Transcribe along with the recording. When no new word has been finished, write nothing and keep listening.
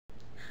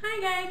Hi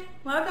guys,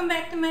 welcome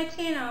back to my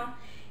channel.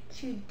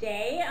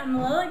 Today I'm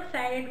a little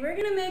excited. We're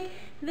gonna make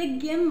the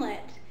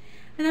Gimlet.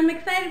 And I'm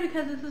excited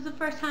because this is the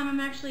first time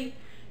I'm actually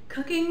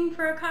cooking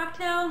for a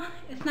cocktail.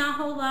 It's not a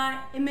whole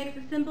lot. It makes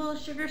a simple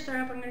sugar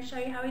syrup. I'm gonna show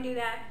you how we do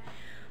that.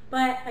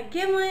 But a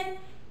Gimlet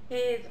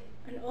is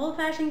an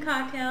old-fashioned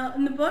cocktail.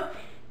 In the book,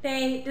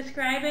 they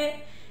describe it.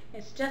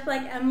 It's just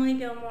like Emily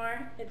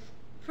Gilmore. Its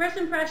first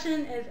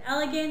impression is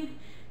elegant,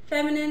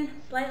 feminine,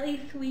 slightly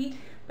sweet,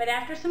 but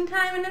after some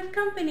time in its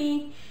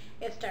company,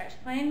 it starts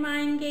playing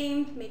mind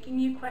games, making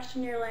you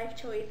question your life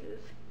choices.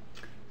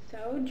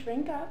 So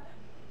drink up.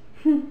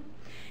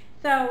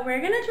 So we're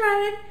gonna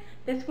try it.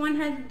 This one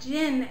has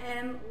gin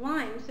and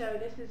lime, so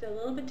this is a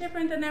little bit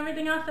different than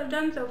everything else I've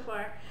done so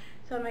far.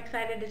 So I'm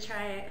excited to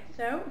try it.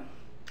 So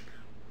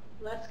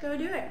let's go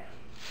do it.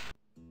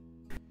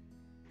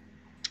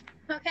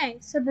 Okay,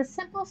 so the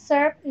simple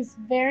syrup is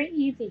very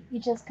easy. You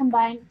just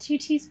combine 2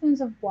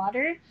 teaspoons of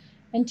water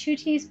and 2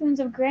 teaspoons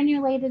of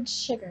granulated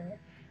sugar.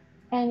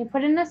 And you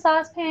put it in a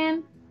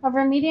saucepan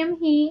over medium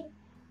heat.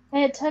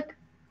 And it took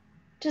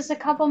just a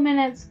couple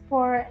minutes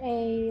for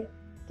a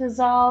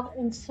dissolved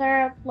in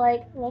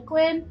syrup-like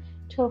liquid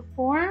to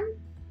form.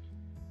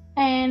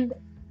 And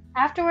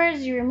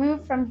afterwards, you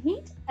remove from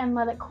heat and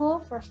let it cool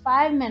for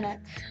 5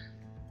 minutes.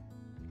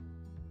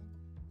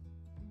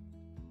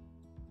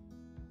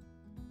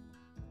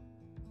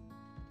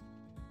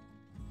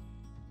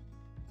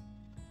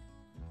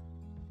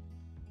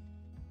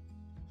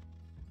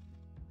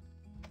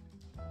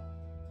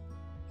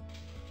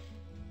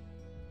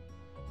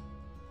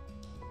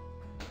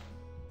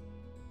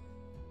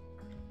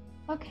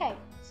 Okay,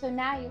 so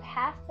now you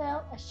half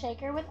fill a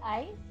shaker with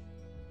ice,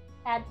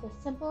 add the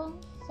simple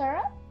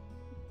syrup,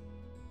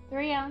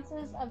 3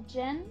 ounces of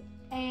gin,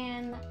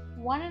 and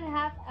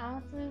 1.5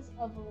 ounces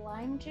of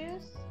lime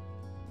juice,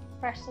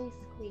 freshly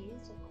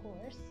squeezed of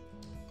course,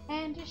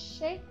 and just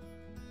shake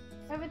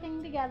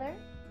everything together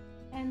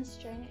and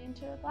strain it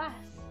into a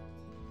glass.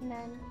 And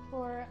then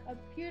for a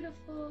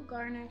beautiful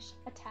garnish,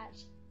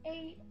 attach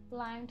a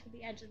lime to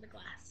the edge of the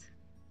glass.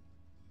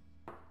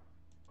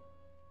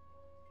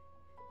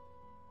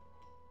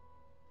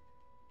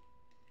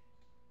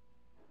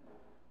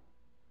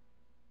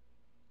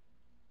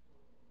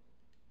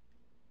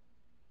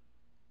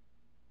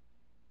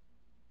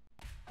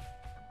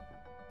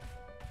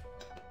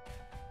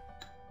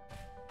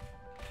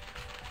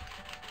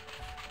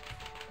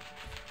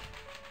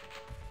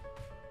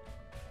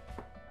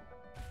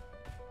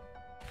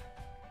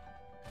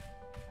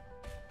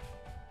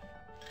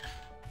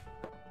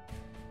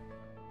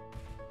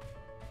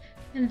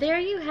 And there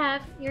you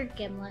have your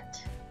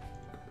Gimlet.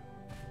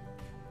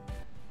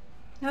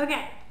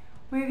 Okay,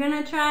 we're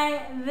gonna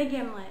try the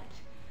Gimlet.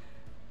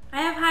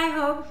 I have high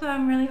hopes, so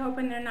I'm really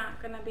hoping they're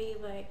not gonna be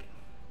like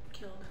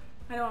killed.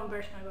 I don't want to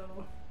burst my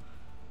bubble.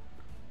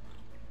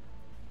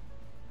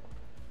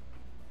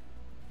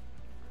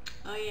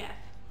 Oh yes,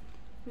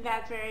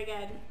 that's very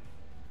good.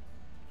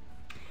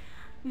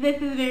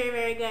 This is very,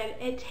 very good.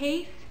 It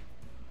tastes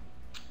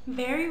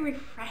very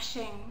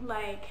refreshing.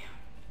 Like,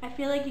 I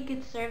feel like you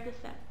could serve this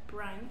at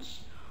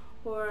brunch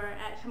or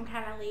at some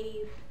kind of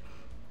ladies'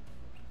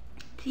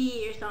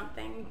 tea or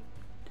something.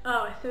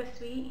 Oh, it's so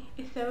sweet.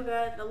 It's so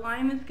good. The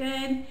lime is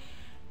good.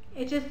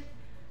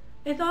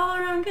 It's all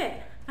around good.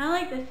 I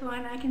like this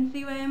one. I can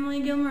see why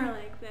Emily Gilmore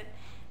likes it.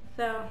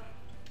 So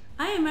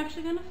I am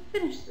actually going to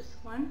finish this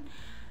one.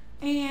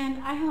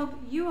 And I hope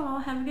you all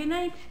have a good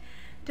night.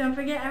 Don't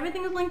forget,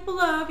 everything is linked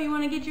below if you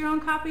want to get your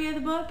own copy of the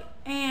book.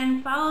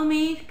 And follow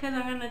me because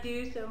I'm going to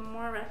do some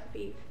more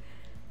recipes.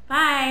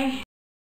 Bye.